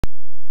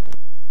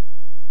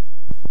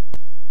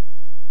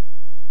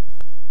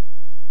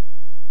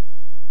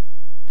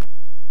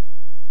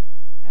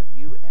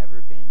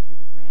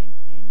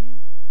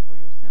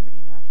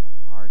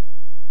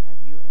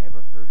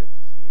ever heard of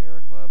the Sierra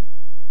Club?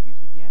 If you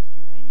suggest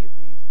you any of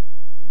these,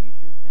 then you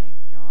should thank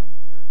John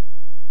Muir.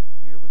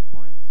 Muir was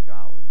born in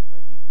Scotland,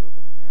 but he grew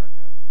up in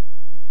America.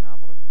 He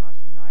traveled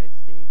across the United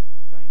States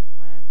studying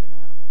plants and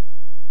animals.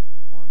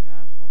 He formed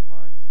national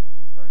parks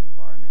and started an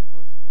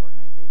environmentalist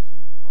organization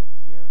called the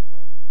Sierra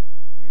Club.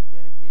 Muir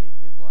dedicated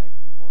his life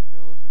to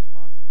fulfill his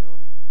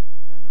responsibility to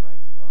defend the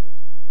rights of others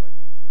to enjoy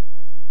nature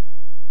as he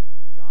had.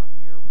 John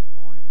Muir was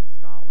born in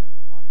Scotland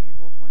on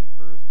April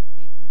 21st,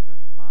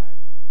 1835.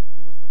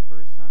 He was the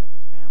first son of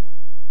his family.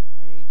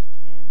 At age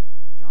 10,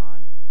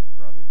 John, his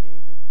brother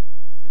David,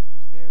 his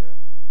sister Sarah,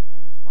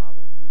 and his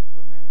father moved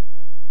to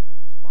America because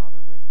his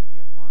father wished to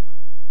be a farmer.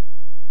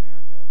 In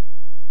America,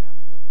 his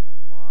family lived on a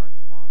large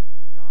farm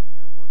where John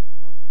Muir worked for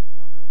most of his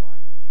younger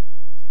life.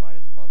 Despite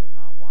his father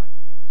not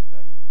wanting him to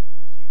study,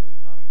 Muir secretly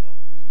taught himself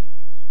reading,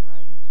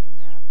 writing, and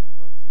math from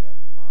books he had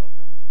borrowed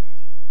from his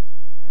friends.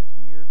 As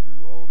Muir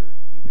grew older,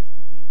 he wished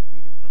to gain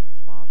freedom from his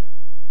father.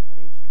 At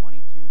age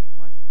 22,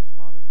 much to his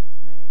father's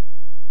dismay,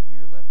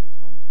 Muir left his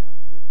hometown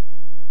to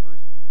attend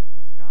University of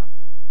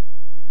Wisconsin.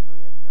 Even though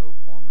he had no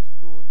former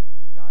schooling,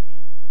 he got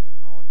in because the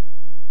college was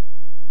new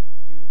and it needed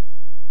students.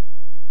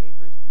 To pay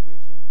for his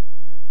tuition,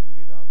 Muir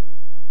tutored others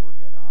and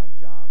worked at odd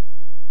jobs.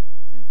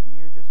 Since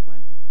Muir just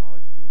went to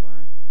college to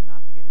learn and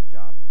not to get a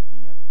job, he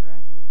never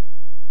graduated.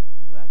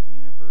 He left the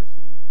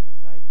university and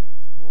decided to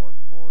explore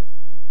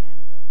forests in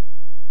Canada.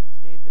 He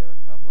stayed there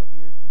a couple of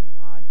years doing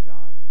odd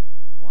jobs.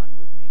 One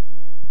was making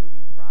and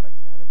improving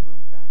products at a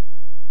broom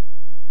factory.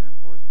 In return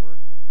for his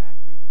work, the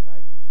factory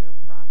decided to share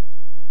profits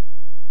with him.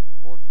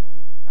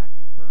 Unfortunately, the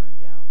factory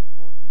burned down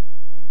before he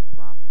made any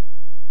profit.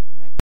 The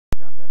next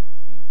job was at a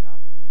machine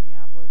shop in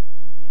Indianapolis,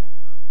 Indiana.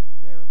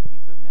 There, a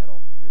piece of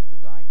metal pierced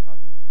his eye,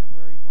 causing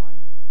temporary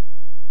blindness.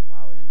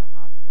 While in the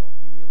hospital,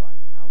 he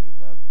realized how he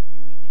loved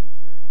viewing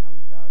nature and how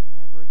he vowed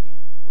never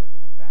again to work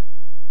in a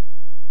factory.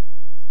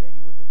 Instead,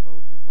 he would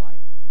devote his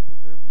life to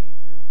preserve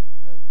nature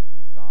because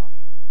he saw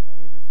that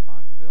his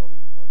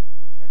responsibility was to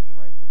protect the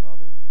rights of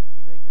others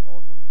so they could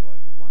also enjoy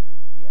the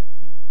wonders he had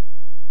seen.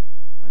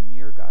 When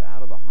Muir got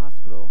out of the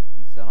hospital,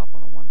 he set off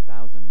on a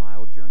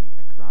 1,000-mile journey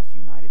across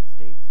the United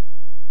States.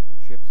 The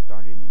trip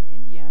started in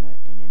Indiana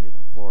and ended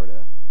in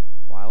Florida.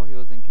 While he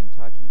was in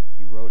Kentucky,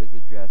 he wrote his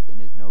address in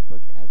his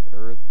notebook as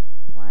Earth,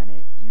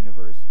 Planet,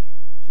 Universe,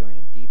 showing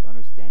a deep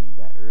understanding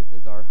that Earth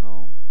is our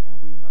home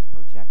and we must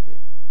protect it.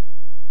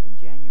 In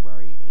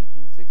January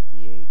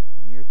 1868,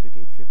 Muir took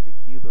a trip to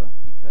Cuba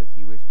because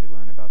he wished to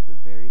learn about the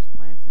various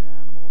plants and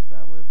animals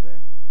that live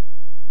there.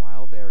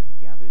 While there, he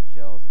gathered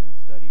shells and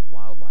studied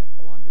wildlife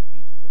along the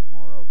beaches of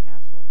Morro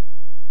Castle.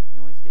 He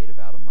only stayed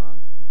about a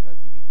month because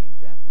he became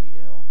deathly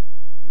ill.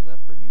 He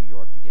left for New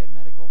York to get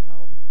medical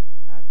help.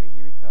 After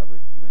he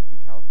recovered, he went to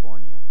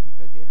California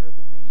because he had heard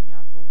the many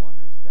natural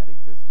wonders that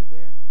existed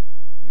there.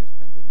 Muir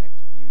spent the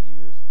next few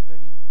years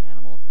studying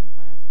animals and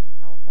plants in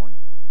California.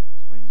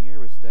 When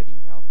Muir was studying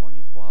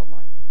California's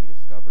wildlife, he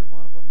discovered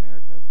one of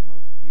America's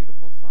most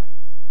beautiful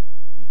sights.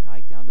 He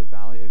hiked down the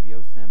valley of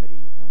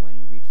Yosemite, and when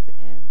he reached the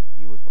end,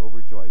 he was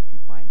overjoyed to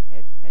find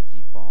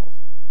Hetchy Falls,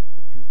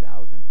 a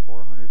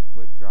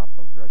 2,400-foot drop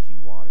of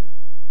rushing water.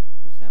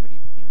 Yosemite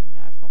became a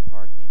national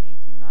park in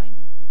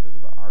 1890 because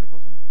of the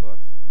articles and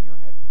books Muir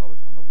had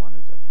published on the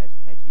wonders of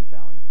Hetchy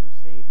Valley. After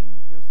saving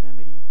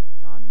Yosemite,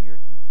 John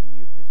Muir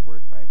continued his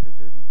work by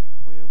preserving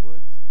sequoia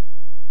woods.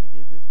 He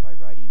did this by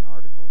writing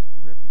articles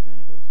to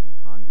representatives in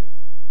Congress.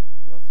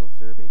 He also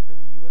surveyed for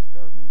the U.S.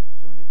 government,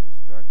 showing the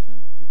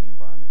destruction to the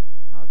environment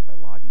caused by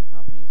logging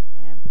companies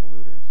and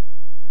polluters.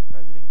 When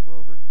President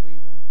Grover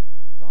Cleveland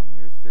saw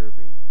Muir's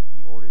survey,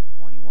 he ordered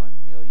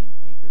 21 million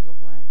acres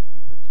of land to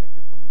be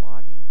protected from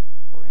logging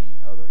or any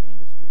other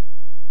industry.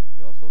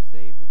 He also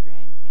saved the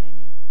Grand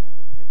Canyon and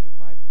the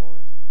Petrified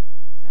Forest.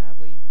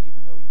 Sadly,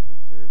 even though he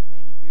preserved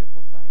many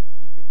beautiful sites,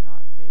 he could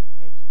not save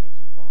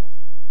Hetchy Falls.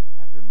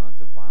 After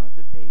months of violent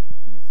debate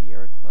between the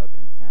Sierra Club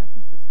and San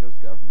Francisco's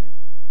government,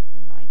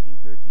 in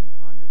 1913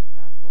 Congress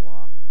passed a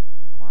law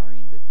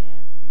requiring the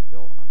dam to be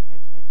built on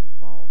Hetchy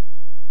Falls.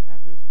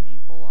 After this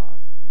painful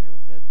loss, Muir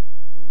was said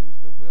to lose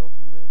the will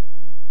to live,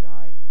 and he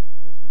died on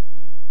Christmas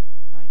Eve,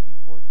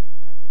 1914,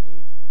 at the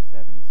age of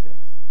 76.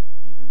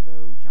 Even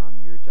though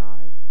John Muir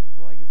died, his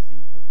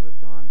legacy has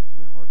lived on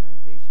through an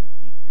organization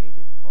he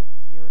created called the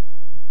Sierra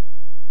Club.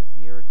 The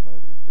Sierra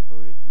Club is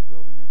devoted to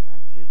wilderness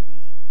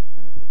activities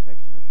and the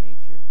protection of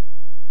nature.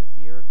 The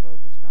Sierra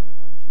Club was founded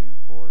on June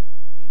 4,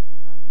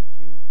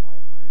 1892 by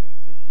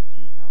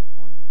 162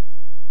 Californians,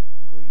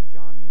 including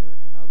John Muir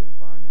and other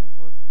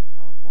environmentalists in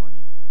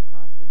California and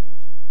across the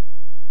nation.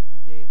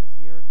 Today, the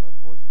Sierra Club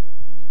voices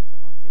opinions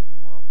on saving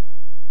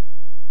wildlife.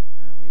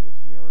 Currently, the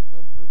Sierra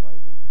Club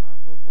provides a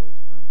powerful voice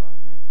for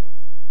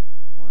environmentalists.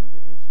 One of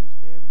the issues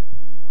they have an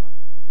opinion on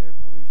is air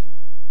pollution.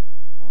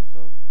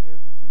 Also, they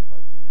are concerned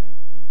about genetic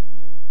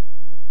engineering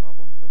and the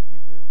problems of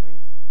nuclear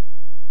waste.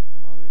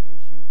 Some other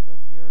issues the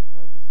Sierra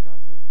Club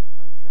discusses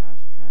are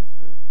trash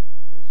transfer,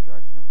 the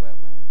destruction of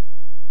wetlands,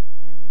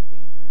 and the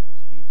endangerment of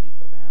species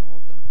of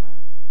animals and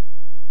plants.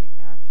 They take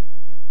action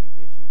against these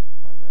issues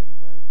by writing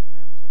letters to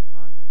members of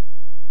Congress.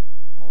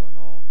 All in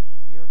all, the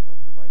Sierra Club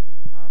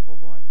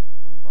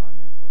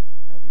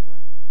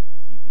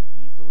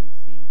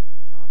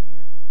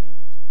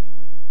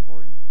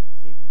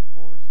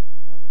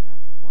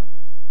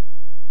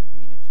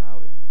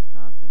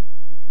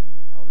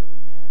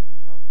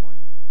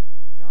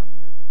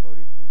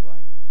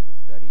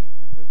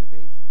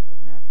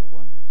natural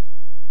wonders.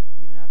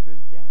 Even after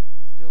his death,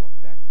 he still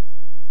affects us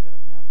because he set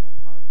up national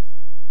parks.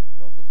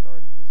 He also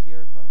started the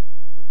Sierra Club,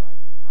 which provides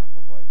a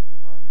powerful voice for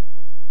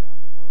environmentalists around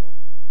the world.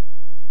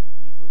 As you can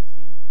easily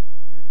see,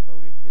 Muir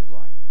devoted his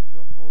life to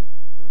uphold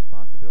the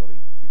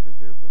responsibility to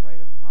preserve the right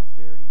of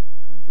posterity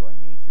to enjoy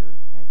nature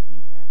as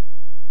he had.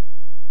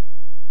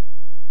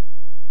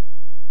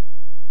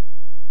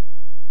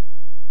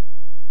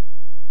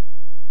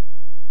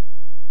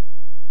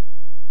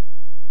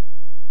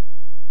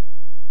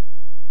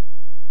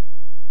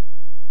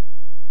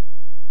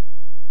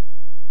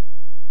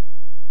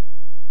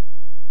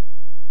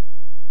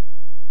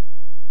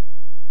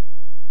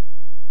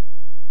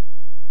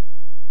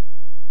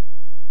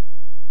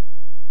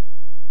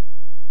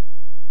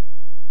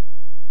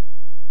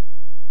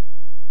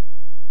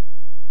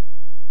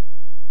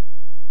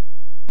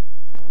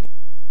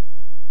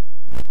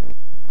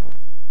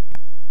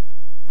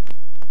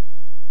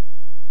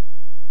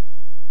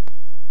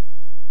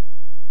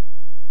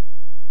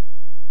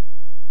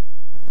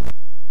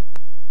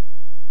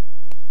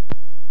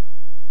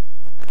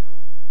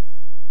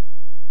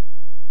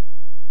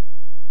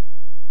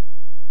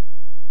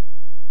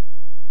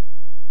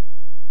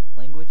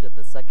 Language of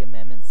the Second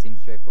Amendment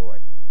seems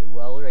straightforward. A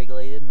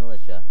well-regulated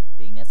militia,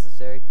 being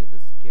necessary to the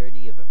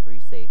security of a free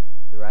state,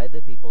 the right of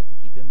the people to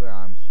keep and bear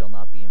arms shall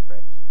not be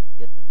infringed.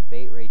 Yet the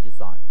debate rages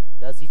on.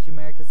 Does each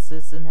American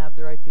citizen have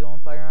the right to own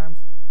firearms?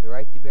 The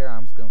right to bear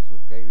arms comes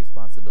with great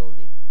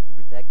responsibility, to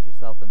protect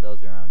yourself and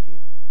those around you.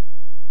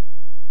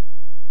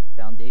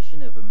 The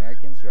foundation of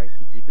Americans' right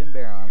to keep and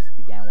bear arms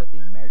began with the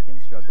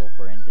American struggle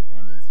for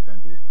independence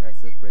from the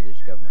oppressive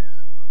British government.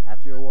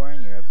 After a war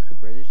in Europe, the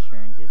British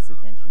turned its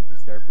attention to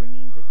start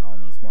bringing the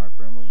colonies more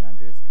firmly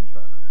under its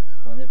control.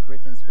 One of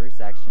Britain's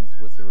first actions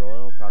was the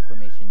Royal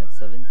Proclamation of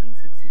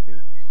 1763,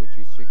 which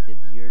restricted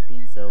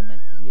European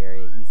settlement to the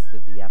area east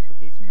of the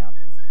Application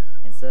Mountains.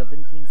 In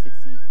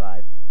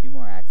 1765, two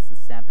more acts, the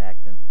Stamp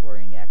Act and the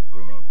Quarrying Act,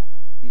 were made.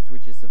 These were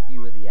just a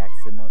few of the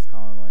acts that most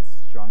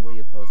colonists strongly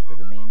opposed for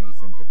the main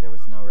reason that there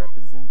was no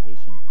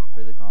representation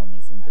for the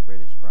colonies in the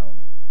British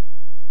Parliament.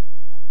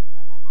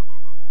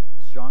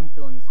 Strong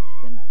feelings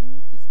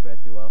continued to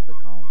spread throughout the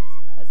colonies.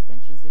 As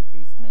tensions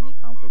increased, many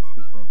conflicts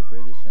between the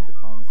British and the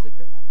colonists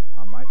occurred.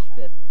 On March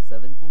 5,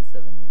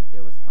 1770,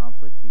 there was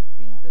conflict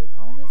between the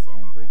colonists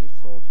and British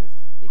soldiers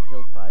that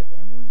killed 5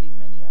 and wounding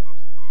many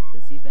others.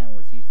 This event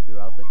was used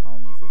throughout the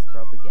colonies as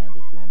propaganda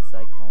to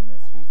incite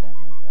colonists'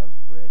 resentment of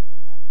Britain.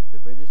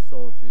 The British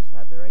soldiers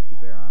had the right to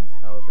bear arms,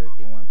 however,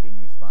 they weren't being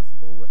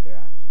responsible with their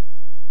actions.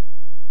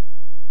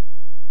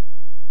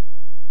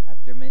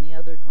 After many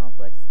other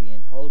conflicts, the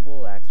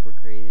Intolerable Acts were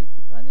created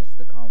to punish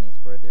the colonies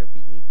for their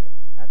behavior.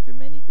 After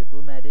many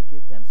diplomatic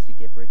attempts to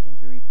get Britain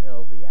to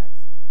repeal the acts,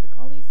 the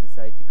colonies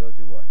decided to go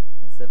to war.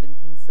 In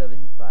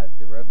 1775,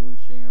 the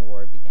Revolutionary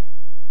War began.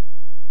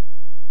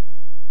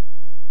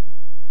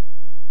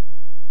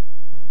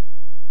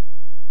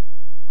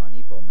 On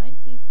April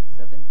 19,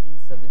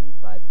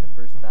 1775, the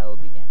first battle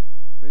began.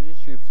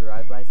 British troops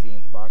arrived by sea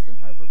in the Boston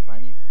Harbor,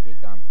 planning to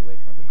take arms away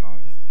from the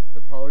colonists,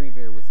 but Paul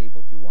Revere was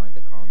able to warn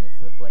the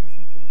colonists of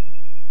Lexington.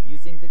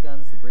 Using the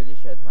guns the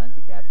British had planned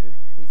to capture,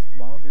 a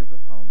small group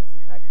of colonists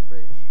attacked the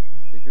British.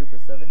 The group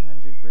of 700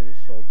 British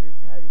soldiers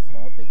had a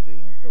small victory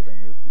until they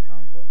moved to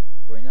Concord,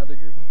 where another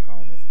group of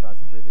colonists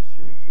caused the British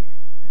to retreat.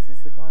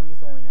 Since the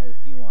colonies only had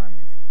a few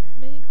armies,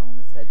 many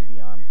colonists had to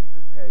be armed and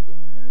prepared in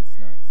a minute's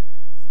notice.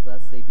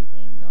 Thus they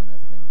became known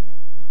as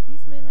Minutemen.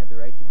 These men had the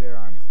right to bear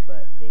arms,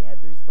 but they had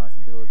the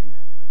responsibility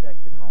to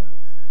protect the colonies.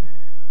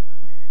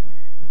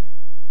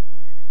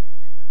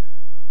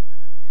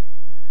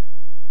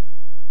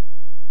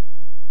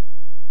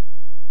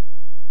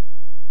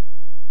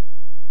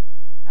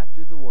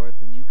 After the war,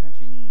 the new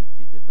country needed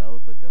to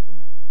develop a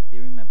government. They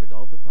remembered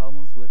all the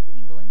problems with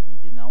England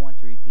and did not want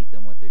to repeat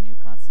them with their new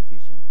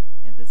constitution.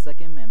 In the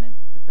Second Amendment,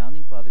 the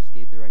Founding Fathers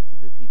gave the right to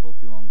the people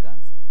to own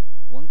guns.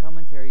 One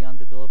commentary on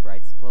the Bill of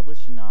Rights,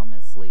 published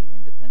anonymously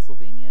in the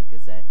Pennsylvania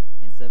Gazette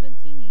in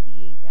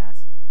 1788,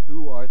 asked,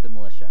 "Who are the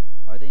militia?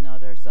 Are they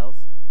not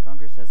ourselves?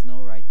 Congress has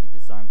no right to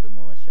disarm the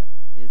militia.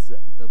 It is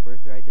the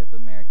birthright of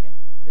American.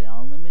 The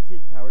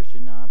unlimited power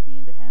should not be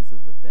in the hands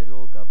of the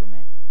federal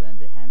government, but in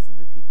the hands of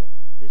the people.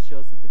 This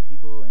shows that the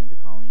people in the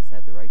colonies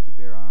had the right to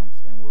bear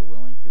arms and were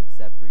willing to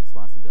accept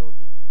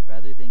responsibility,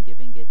 rather than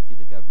giving it to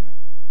the government."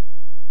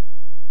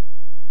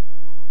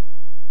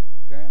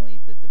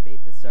 Currently, the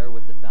debate that started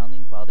with the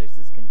Founding Fathers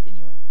is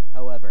continuing.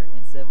 However,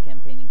 instead of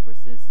campaigning for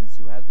citizens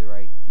who have the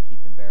right to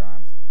keep and bear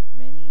arms,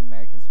 many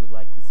Americans would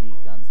like to see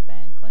guns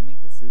banned, claiming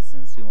that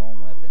citizens who own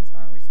weapons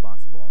aren't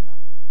responsible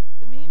enough.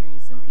 The main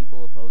reason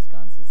people oppose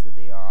guns is that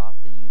they are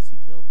often used to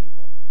kill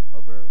people.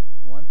 Over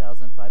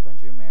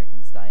 1,500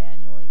 Americans die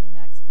annually in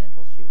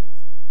accidental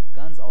shootings.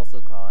 Guns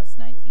also cause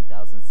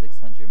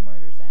 19,600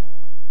 murders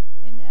annually.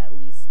 In at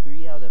least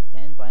 3 out of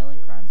 10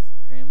 violent crimes,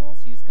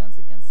 criminals use guns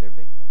against their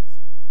victims.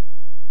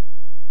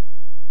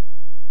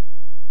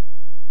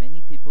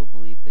 Many people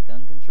believe that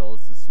gun control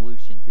is the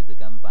solution to the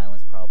gun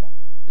violence problem.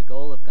 The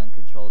goal of gun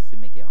control is to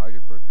make it harder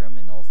for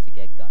criminals to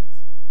get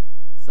guns.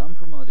 Some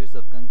promoters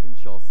of gun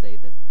control say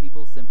that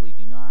people simply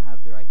do not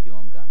have the right to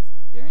own guns.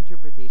 Their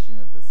interpretation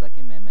of the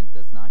Second Amendment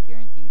does not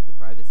guarantee the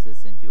private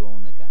citizen to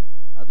own a gun.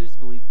 Others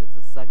believe that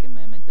the Second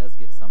Amendment does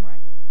give some right,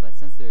 but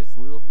since there is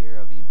little fear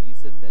of the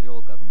abusive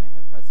federal government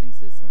oppressing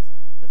citizens,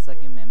 the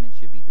Second Amendment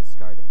should be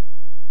discarded.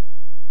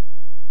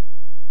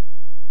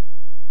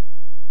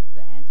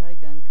 The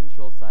anti-gun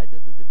control side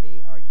of the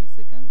debate argues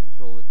that gun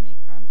control would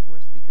make crimes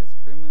worse because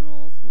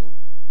criminals will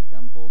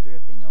become bolder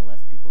if they know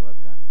less people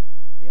have guns.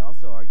 They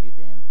also argue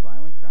that in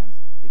violent crimes,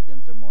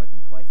 victims are more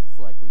than twice as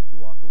likely to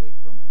walk away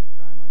from a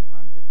crime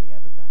unharmed if they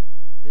have a gun.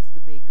 This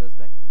debate goes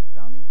back to the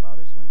Founding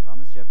Fathers when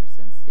Thomas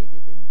Jefferson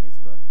stated in his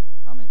book,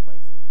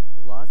 Commonplace,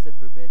 "Laws that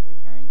forbid the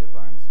carrying of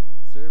arms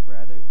serve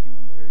rather to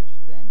encourage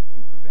than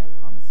to prevent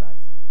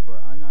homicides, for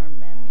an unarmed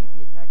man may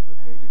be attacked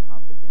with greater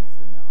confidence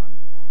than an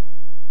armed man."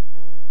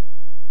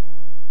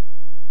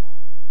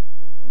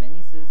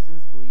 Many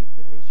citizens believe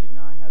that they should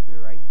not have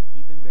their right to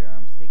keep and bear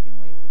arms taken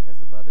away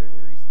because of other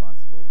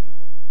irresponsible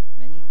people.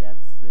 Many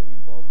deaths that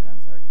involve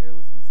guns are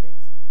careless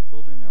mistakes.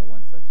 Children are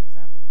one such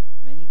example.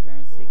 Many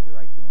parents take the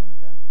right to own a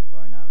gun, but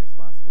are not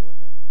responsible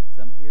with it.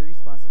 Some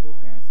irresponsible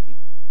parents keep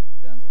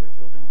guns where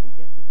children can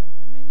get to them,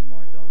 and many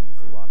more don't use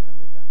the lock on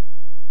their gun.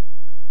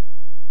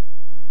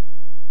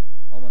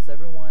 Almost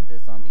everyone that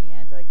is on the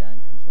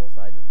anti-gun control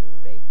side of the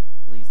debate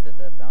believes that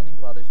the Founding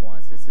Fathers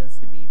wanted citizens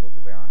to be able to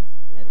bear arms,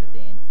 and that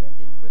they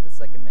intended for the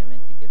Second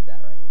Amendment to give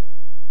that right.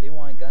 They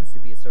wanted guns to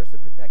be a source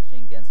of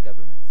protection against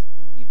governments,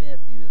 even if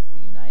it was the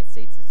United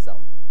States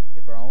itself.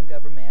 If our own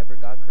government ever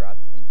got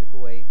corrupt and took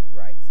away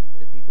rights,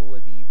 the people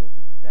would be able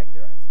to protect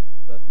their rights.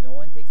 But if no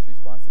one takes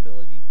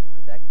responsibility to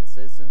protect the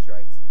citizens'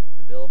 rights,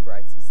 the Bill of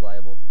Rights is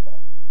liable to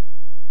fall.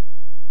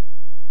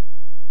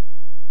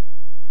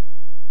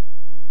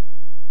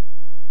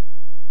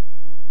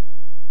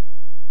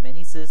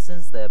 Many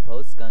citizens that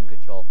oppose gun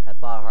control have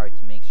fought hard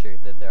to make sure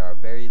that there are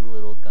very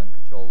little gun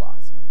control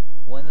laws.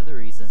 One of the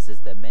reasons is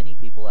that many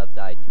people have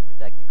died to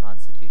protect the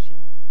Constitution,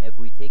 and if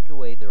we take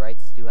away the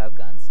rights to have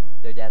guns,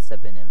 their deaths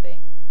have been in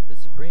vain. The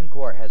Supreme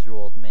Court has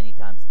ruled many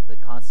times that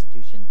the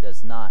Constitution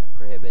does not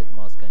prohibit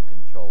most gun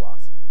control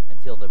laws,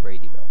 until the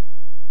Brady Bill.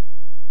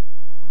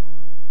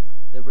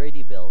 The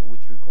Brady Bill,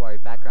 which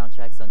required background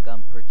checks on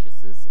gun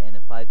purchases and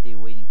a 5-day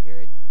waiting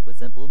period,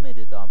 was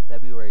implemented on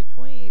February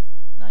 28,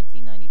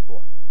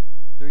 1994.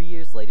 3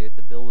 years later,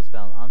 the bill was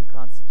found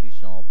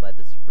unconstitutional by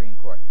the Supreme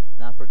Court,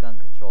 not for gun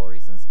control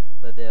reasons,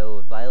 but that it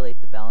would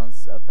violate the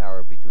balance of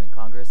power between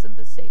Congress and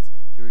the states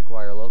to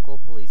require local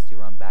police to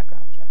run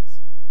background checks.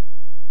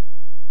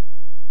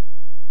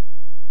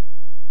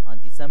 On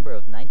December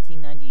of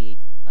 1998,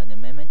 an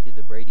amendment to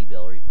the Brady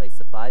Bill replaced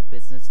the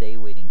 5-business-day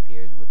waiting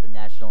period with the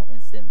National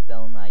Instant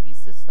Felon ID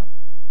system.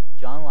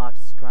 John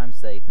Locke's crime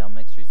study found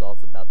mixed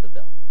results about the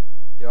bill.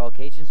 There are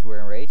occasions where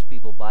enraged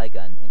people buy a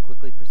gun and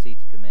quickly proceed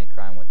to commit a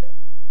crime with it.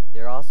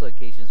 There are also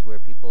occasions where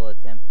people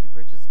attempt to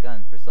purchase a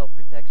gun for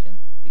self-protection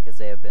because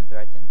they have been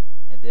threatened,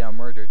 and they are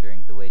murdered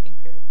during the waiting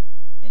period.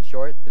 In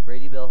short, the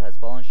Brady Bill has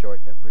fallen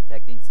short of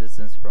protecting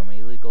citizens from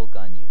illegal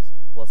gun use,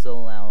 while still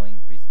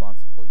allowing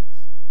responsible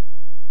use.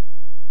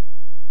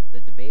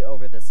 The debate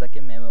over the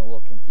Second Amendment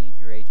will continue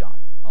to rage on.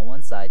 On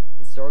one side,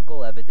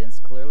 historical evidence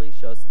clearly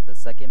shows that the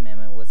Second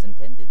Amendment was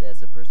intended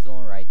as a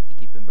personal right to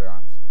keep and bear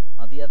arms.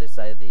 On the other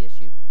side of the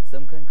issue,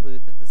 some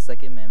conclude that the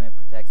Second Amendment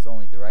protects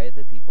only the right of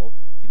the people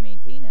to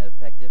maintain an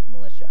effective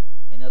militia.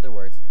 In other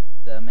words,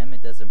 the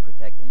amendment doesn't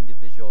protect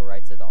individual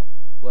rights at all.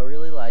 What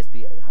really lies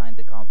behind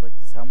the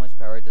conflict is how much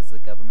power does the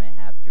government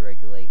have to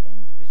regulate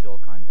individual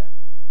conduct.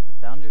 The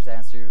founders'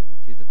 answer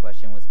to the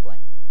question was plain.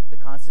 The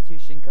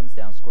Constitution comes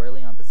down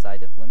squarely on the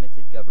side of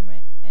limited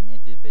government and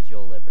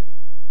individual liberty.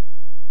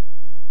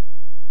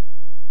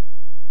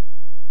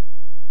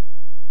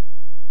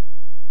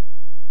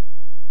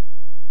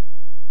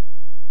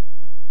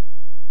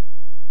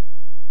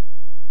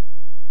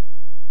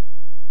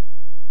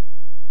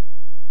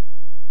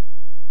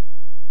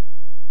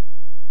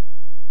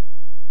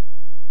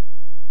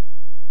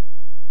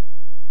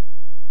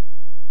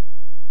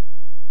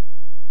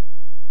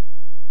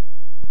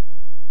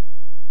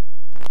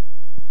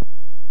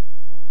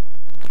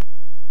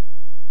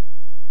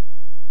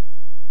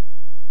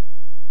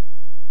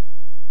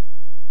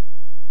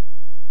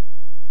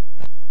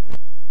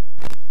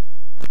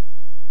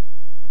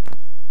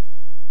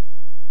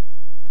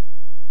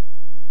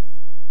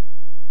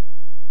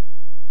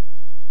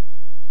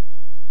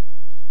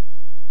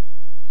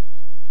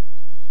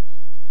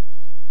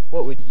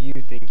 What would you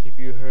think if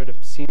you heard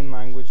obscene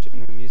language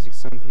in the music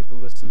some people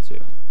listen to?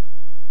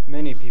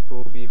 Many people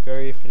will be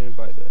very offended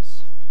by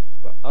this,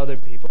 but other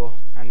people,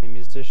 and the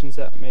musicians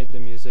that made the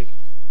music,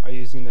 are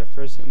using their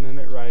First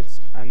Amendment rights,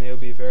 and they will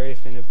be very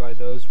offended by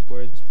those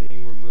words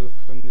being removed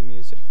from the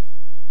music.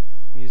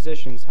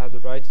 Musicians have the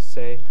right to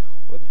say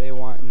what they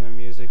want in their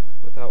music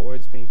without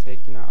words being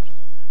taken out.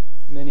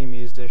 Many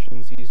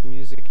musicians use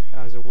music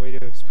as a way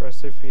to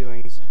express their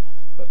feelings,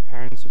 but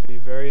parents would be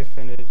very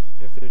offended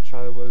if their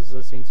child was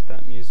listening to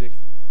that music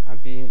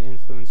and being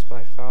influenced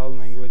by foul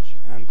language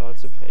and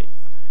thoughts of hate.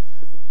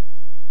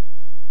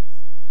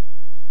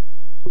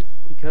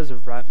 Because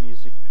of rap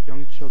music,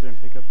 young children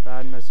pick up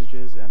bad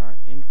messages and are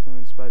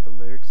influenced by the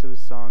lyrics of a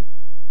song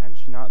and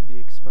should not be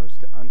exposed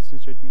to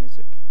uncensored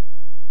music.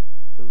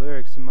 The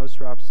lyrics of most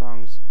rap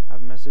songs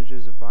have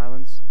messages of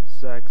violence,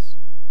 sex,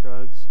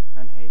 drugs,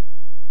 and hate.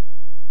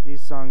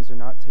 These songs are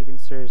not taken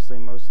seriously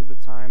most of the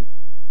time.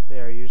 They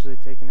are usually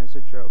taken as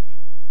a joke.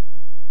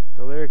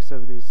 The lyrics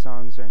of these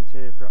songs are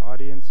intended for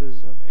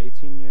audiences of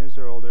 18 years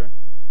or older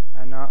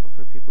and not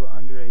for people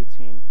under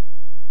 18.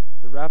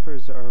 The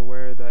rappers are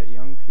aware that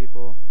young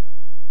people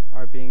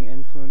are being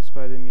influenced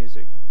by the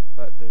music,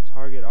 but their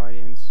target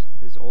audience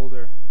is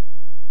older.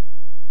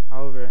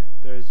 However,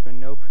 there has been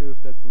no proof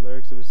that the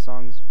lyrics of his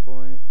songs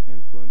fully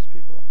influence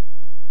people.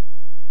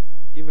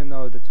 Even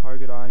though the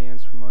target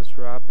audience for most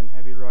rap and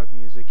heavy rock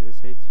music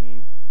is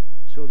 18,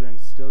 children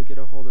still get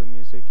a hold of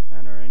music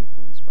and are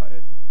influenced by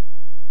it.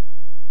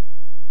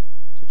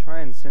 To try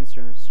and censor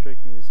and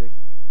restrict music,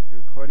 the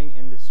Recording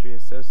Industry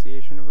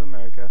Association of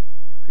America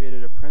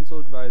created a parental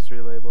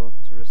advisory label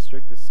to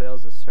restrict the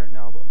sales of certain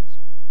albums.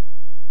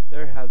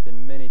 There have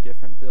been many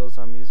different bills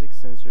on music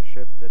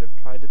censorship that have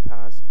tried to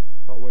pass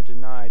but were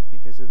denied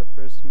because of the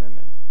First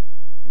Amendment.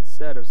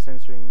 Instead of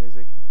censoring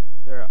music,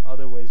 there are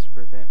other ways to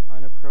prevent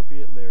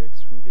inappropriate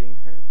lyrics from being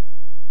heard.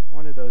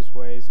 One of those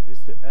ways is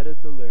to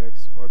edit the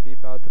lyrics or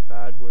beep out the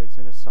bad words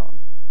in a song.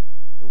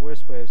 The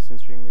worst way of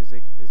censoring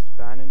music is to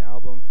ban an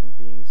album from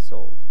being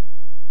sold.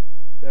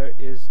 There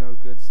is no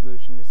good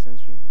solution to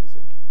censoring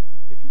music.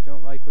 If you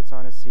don't like what's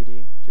on a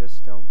CD,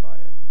 just don't buy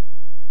it.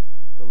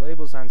 The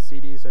labels on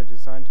CDs are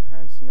designed to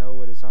parents know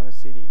what is on a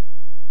CD,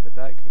 but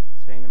that could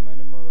contain a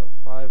minimum of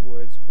 5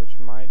 words, which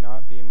might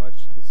not be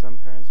much to some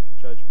parents'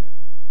 judgment.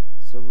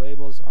 So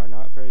labels are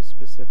not very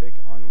specific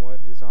on what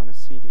is on a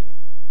CD.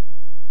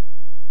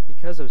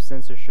 Because of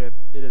censorship,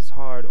 it is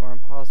hard or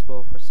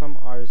impossible for some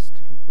artists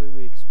to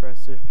completely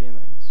express their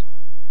feelings.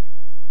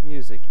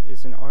 Music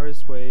is an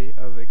artist's way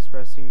of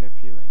expressing their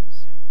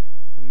feelings.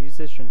 A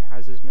musician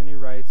has as many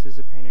rights as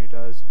a painter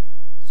does,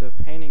 so if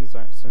paintings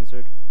aren't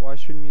censored, why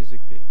should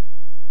music be?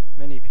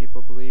 Many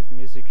people believe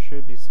music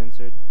should be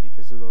censored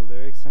because of the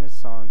lyrics in a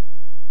song,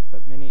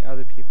 but many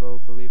other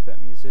people believe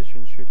that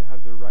musicians should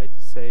have the right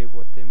to say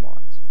what they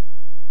want.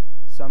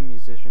 Some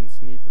musicians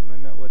need to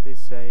limit what they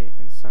say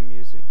in some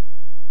music.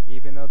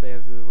 Even though they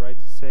have the right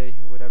to say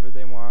whatever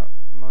they want,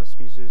 most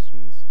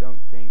musicians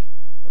don't think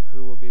of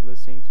who will be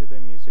listening to their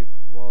music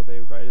while they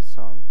write a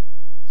song,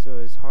 so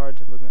it is hard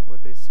to limit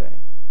what they say.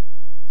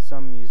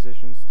 Some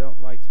musicians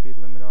don't like to be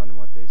limited on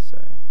what they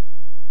say.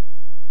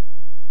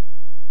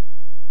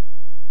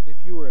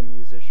 If you were a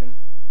musician,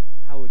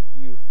 how would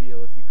you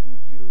feel if you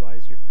couldn't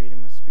utilize your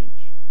freedom of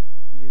speech?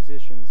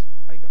 Musicians,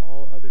 like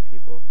all other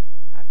people,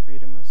 have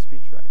freedom of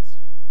speech rights.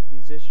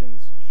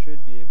 Musicians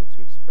should be able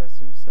to express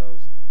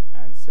themselves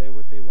and say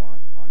what they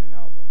want on an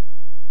album.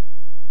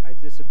 I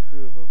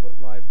disapprove of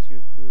what Live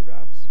 2 Crew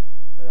raps,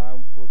 but I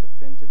will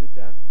defend to the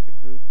death the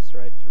group's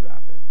right to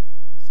rap it,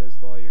 says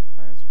lawyer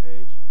Clarence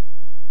Page.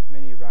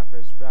 Many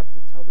rappers rap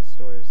to tell the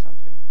story of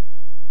something.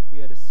 We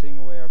had to sing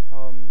away our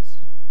problems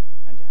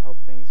and to help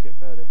things get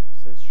better,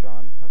 says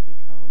Sean Puffy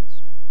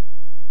Combs.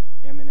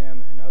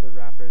 Eminem and other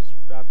rappers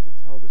rap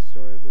to tell the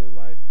story of their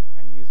life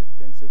and use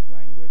offensive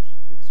language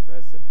to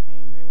express the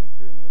pain they went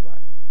through in their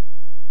life.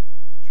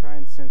 To try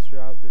and censor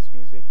out this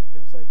music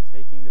is like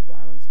taking the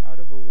violence out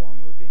of a war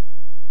movie,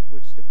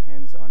 which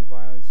depends on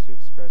violence to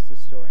express the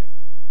story.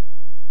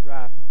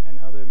 Rap and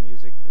other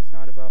music is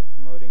not about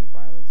promoting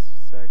violence,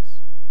 sex,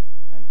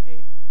 and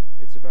hate.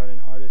 It's about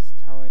an artist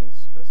telling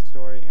a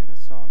story in a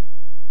song.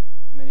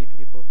 Many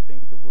people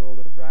think the world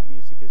of rap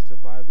music is a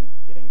violent,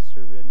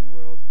 gangster-ridden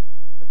world,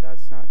 but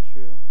that's not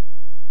true.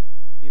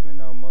 Even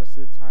though most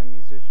of the time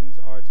musicians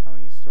are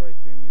telling a story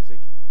through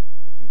music,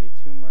 it can be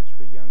too much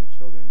for young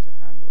children to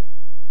handle.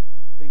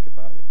 Think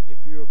about it. If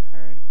you were a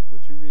parent,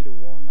 would you read a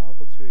war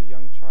novel to a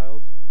young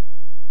child?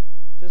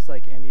 Just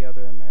like any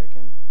other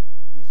American,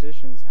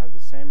 musicians have the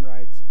same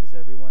rights as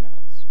everyone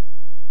else.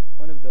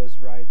 One of those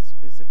rights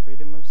is the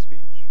freedom of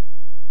speech.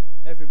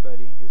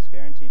 Everybody is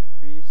guaranteed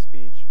free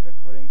speech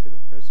according to the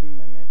First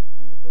Amendment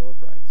and the Bill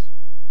of Rights.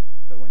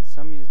 But when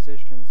some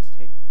musicians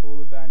take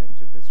full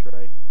advantage of this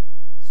right,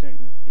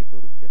 certain people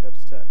get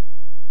upset.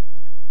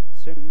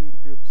 Certain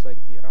groups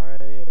like the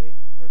RIAA,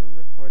 or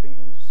Recording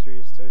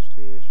Industry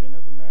Association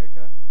of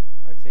America,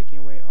 are taking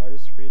away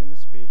artists' freedom of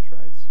speech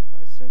rights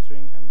by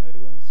censoring and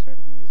labeling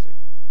certain music.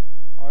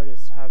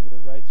 Artists have the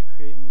right to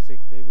create music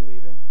they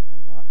believe in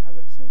and not have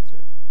it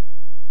censored.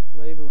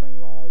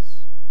 Labeling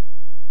laws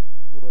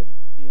would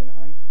be an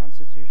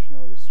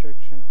unconstitutional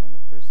restriction on the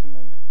First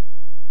Amendment.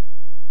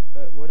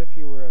 But what if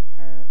you were a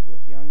parent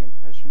with young,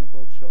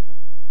 impressionable children?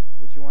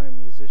 Would you want a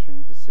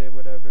musician to say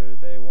whatever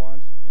they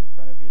want in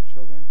front of your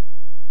children?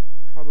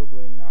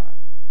 Probably not.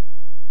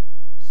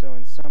 So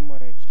in some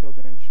way,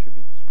 children should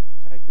be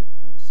protected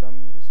from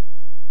some music.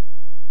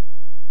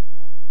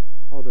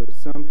 Although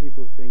some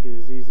people think it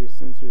is easy to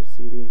censor a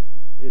CD,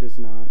 it is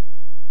not.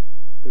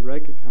 The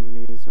record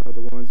companies are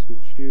the ones who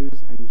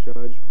choose and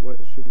judge what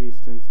should be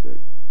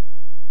censored.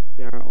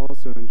 They are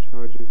also in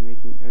charge of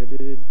making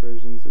edited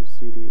versions of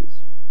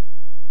CDs.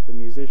 The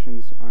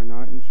musicians are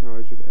not in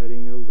charge of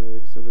editing the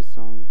lyrics of a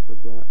song for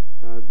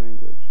bad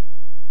language.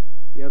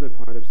 The other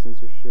part of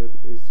censorship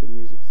is the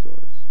music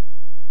stores.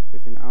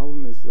 If an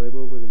album is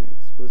labeled with an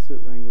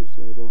explicit language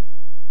label,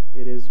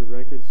 it is the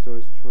record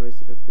store's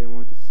choice if they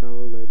want to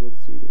sell a labeled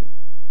CD.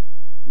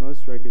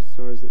 Most record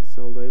stores that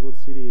sell labeled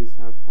CDs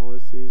have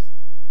policies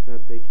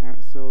that they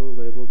can't sell a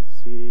labeled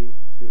CD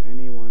to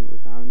anyone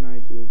without an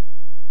ID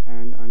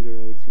and under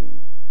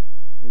 18.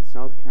 In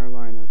South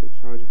Carolina, the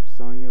charge for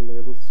selling a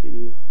labeled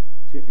CD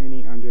to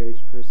any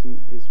underage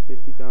person is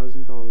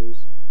 $50,000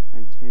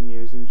 and 10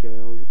 years in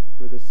jail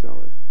for the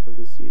seller of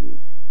the CD.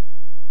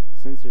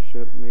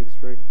 Censorship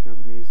makes record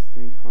companies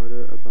think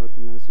harder about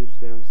the message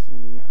they are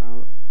sending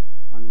out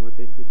on what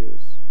they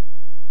produce.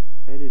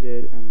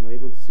 Edited and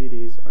labeled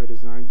CDs are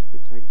designed to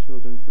protect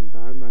children from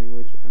bad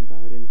language and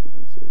bad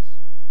influences.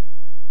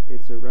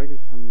 It's a record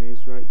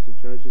company's right to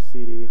judge a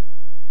CD,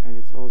 and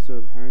it's also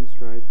a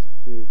parent's right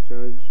to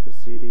judge a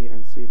CD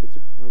and see if it's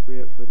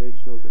appropriate for their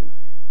children.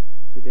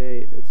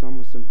 Today, it's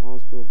almost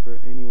impossible for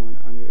anyone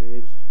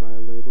underage to buy a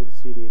labeled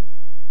CD.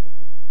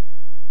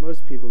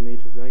 Most people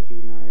need to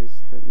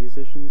recognize that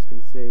musicians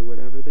can say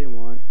whatever they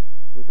want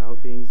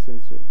without being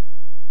censored.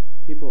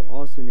 People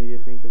also need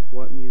to think of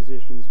what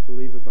musicians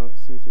believe about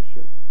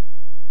censorship.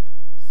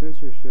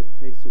 Censorship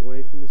takes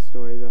away from the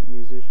story that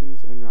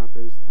musicians and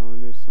rappers tell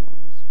in their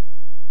songs.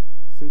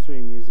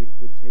 Censoring music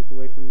would take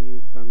away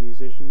from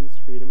musicians'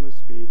 freedom of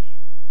speech.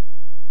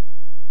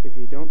 If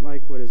you don't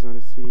like what is on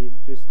a CD,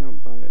 just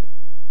don't buy it.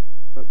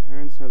 But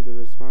parents have the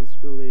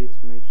responsibility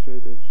to make sure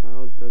their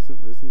child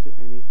doesn't listen to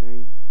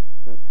anything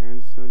that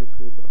parents don't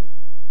approve of.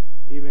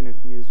 Even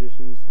if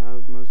musicians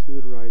have most of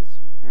the rights,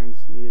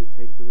 parents need to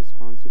take the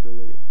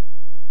responsibility.